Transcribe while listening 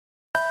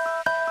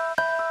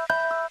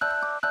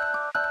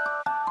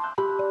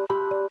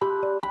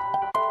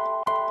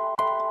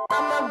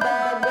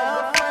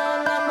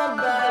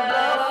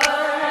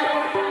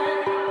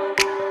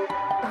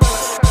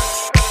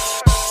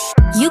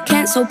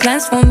cancel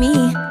plans for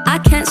me. I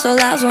cancel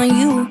out on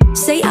you.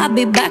 Say I'll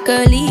be back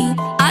early.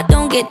 I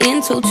don't get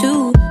in till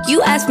 2.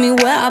 You ask me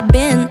where I've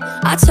been.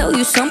 I tell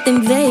you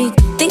something vague.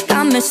 Think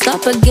I messed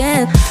up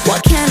again.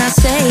 What can I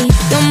say?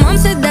 Your mom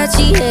said that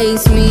she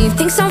hates me.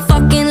 Thinks I'm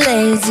fucking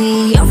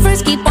lazy. Your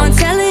friends keep on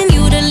telling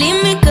you to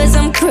leave me cause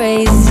I'm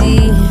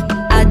crazy.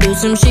 I do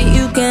some shit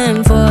you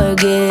can't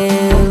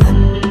forgive,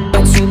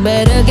 but you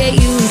better get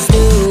used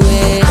to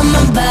it. I'm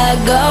a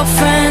bad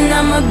girlfriend,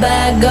 I'm a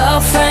bad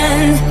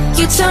girlfriend.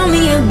 You told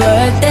me your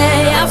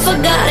birthday, I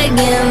forgot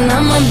again.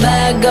 I'm a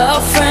bad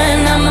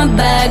girlfriend, I'm a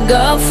bad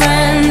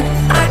girlfriend.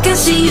 I can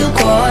see you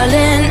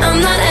calling, I'm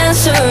not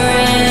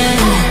answering.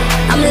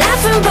 I'm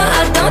laughing but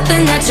I don't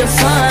think that you're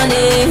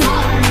funny.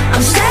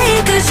 I'm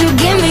staying cause you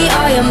give me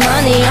all your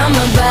money. I'm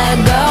a bad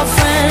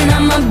girlfriend,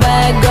 I'm a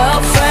bad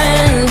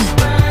girlfriend.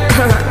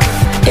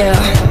 Yeah.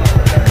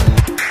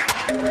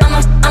 I'm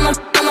a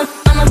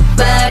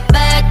bad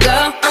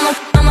girl.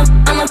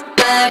 I'm a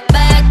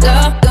bad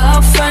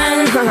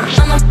girlfriend.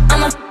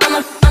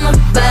 I'm a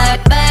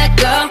bad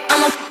girl.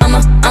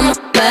 I'm a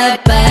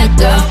bad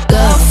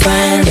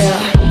girlfriend.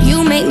 Yeah.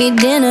 You make me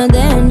dinner,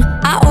 then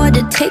I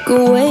order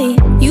takeaway.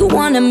 You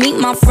wanna meet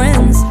my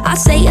friends, I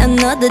say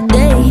another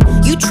day.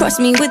 You trust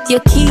me with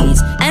your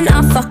keys, and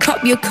I fuck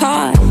up your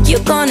car. You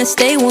gonna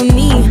stay with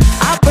me,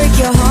 I'll break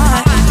your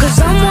heart. Cause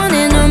I'm 1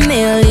 in a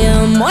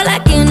million, more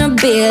like in a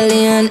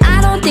billion.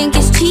 I don't think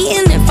it's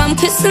cheating if I'm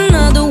kissing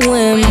other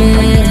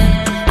women.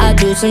 I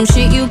do some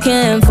shit you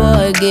can't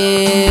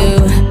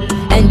forgive,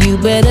 and you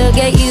better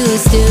get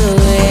used to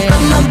it.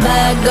 I'm a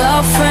bad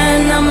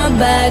girlfriend, I'm a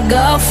bad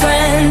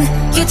girlfriend.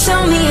 You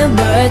told me your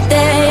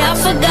birthday, I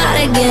forgot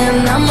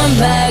again. I'm a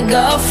bad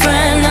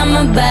girlfriend,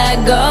 I'm a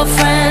bad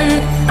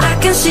girlfriend. I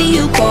can see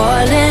you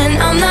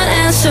calling, I'm not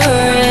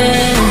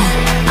answering.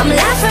 I'm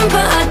laughing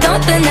but I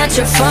don't think that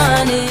you're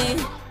funny.